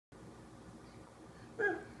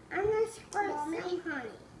squirt some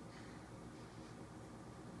honey.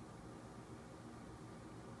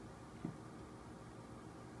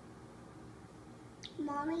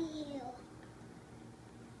 Mommy,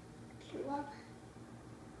 you love.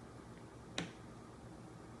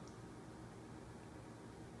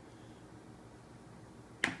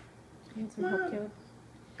 Need some help, Caleb?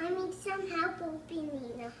 I need some help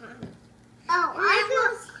opening the honey. Oh, I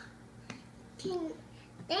can.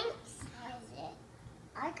 Thanks, Isaac.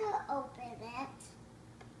 I could open it.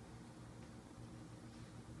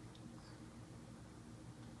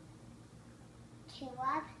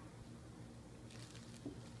 Caleb,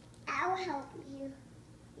 I'll help you.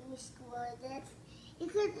 You squirt this. You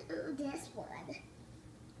could do this one.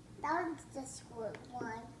 That one's the squirt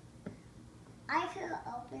one. I could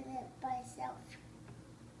open it myself.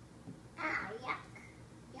 Ah, yuck.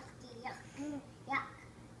 Yucky, yuck. Yuck,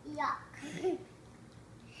 yuck.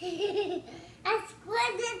 I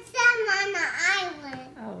squirted some on the island.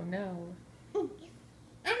 Oh, no. I'm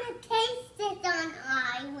going to taste it on the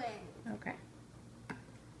island. Okay.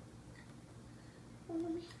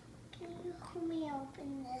 Can you help me open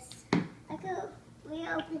this? I could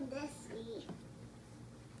reopen this.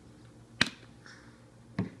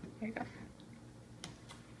 Here you go.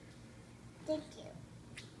 Thank you.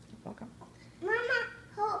 You're welcome. Mama,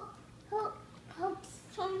 hope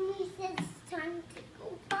somebody says it's time to go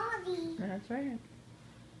potty. That's right.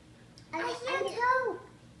 I hear hope.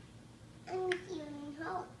 I'm hearing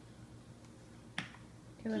hope.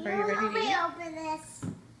 Caleb, are you ready to Can you eat? help me open this?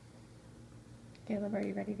 Caleb, are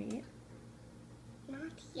you ready to eat?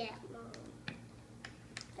 Not yet, Mom.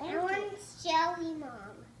 I want jelly,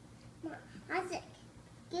 Mom. Isaac,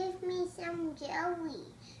 give me some jelly.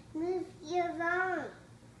 Move your arm.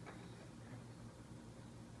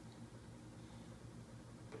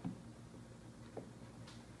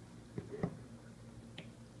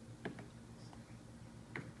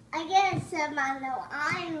 I get some on the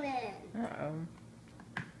island. Uh-oh.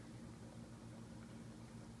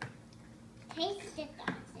 Taste it,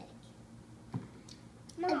 Isaac.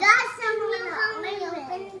 I got some on the island.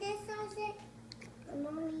 Open this, Isaac.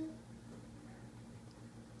 Mommy.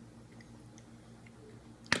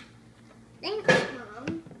 Thanks,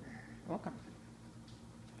 Mom. Welcome.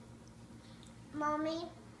 Mommy,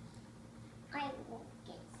 I will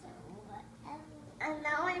get some. And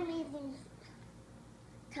now I'm eating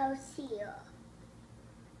tortilla.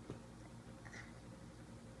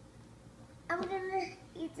 I'm gonna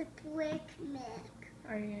eat a quick milk.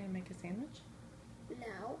 Are you going to make a sandwich?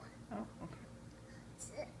 No. Oh, okay.